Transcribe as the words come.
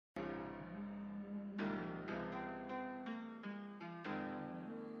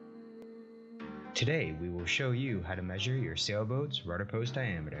Today we will show you how to measure your sailboat's rudder post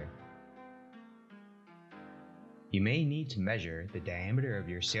diameter. You may need to measure the diameter of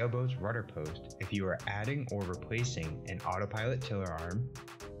your sailboat's rudder post if you are adding or replacing an autopilot tiller arm,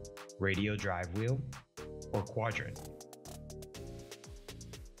 radial drive wheel, or quadrant.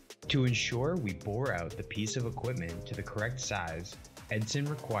 To ensure we bore out the piece of equipment to the correct size, Edson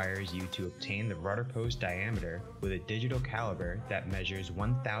requires you to obtain the rudder post diameter with a digital caliper that measures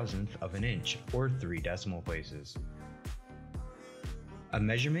 1/1000th of an inch or 3 decimal places. A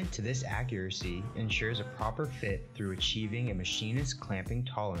measurement to this accuracy ensures a proper fit through achieving a machinist's clamping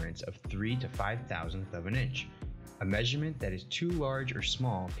tolerance of 3 to 5/1000th of an inch. A measurement that is too large or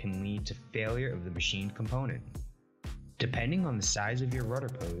small can lead to failure of the machined component. Depending on the size of your rudder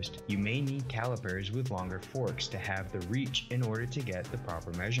post, you may need calipers with longer forks to have the reach in order to get the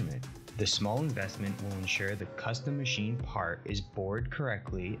proper measurement. The small investment will ensure the custom machine part is bored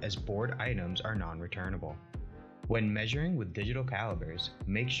correctly, as bored items are non-returnable. When measuring with digital calipers,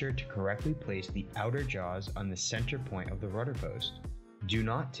 make sure to correctly place the outer jaws on the center point of the rudder post. Do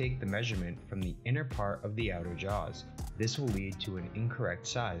not take the measurement from the inner part of the outer jaws. This will lead to an incorrect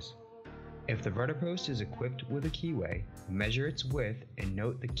size. If the rudder post is equipped with a keyway, measure its width and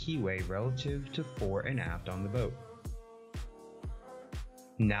note the keyway relative to fore and aft on the boat.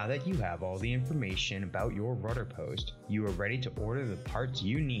 Now that you have all the information about your rudder post, you are ready to order the parts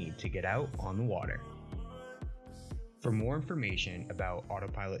you need to get out on the water. For more information about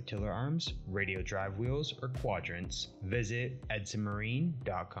autopilot tiller arms, radial drive wheels, or quadrants, visit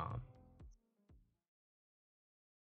edsonmarine.com.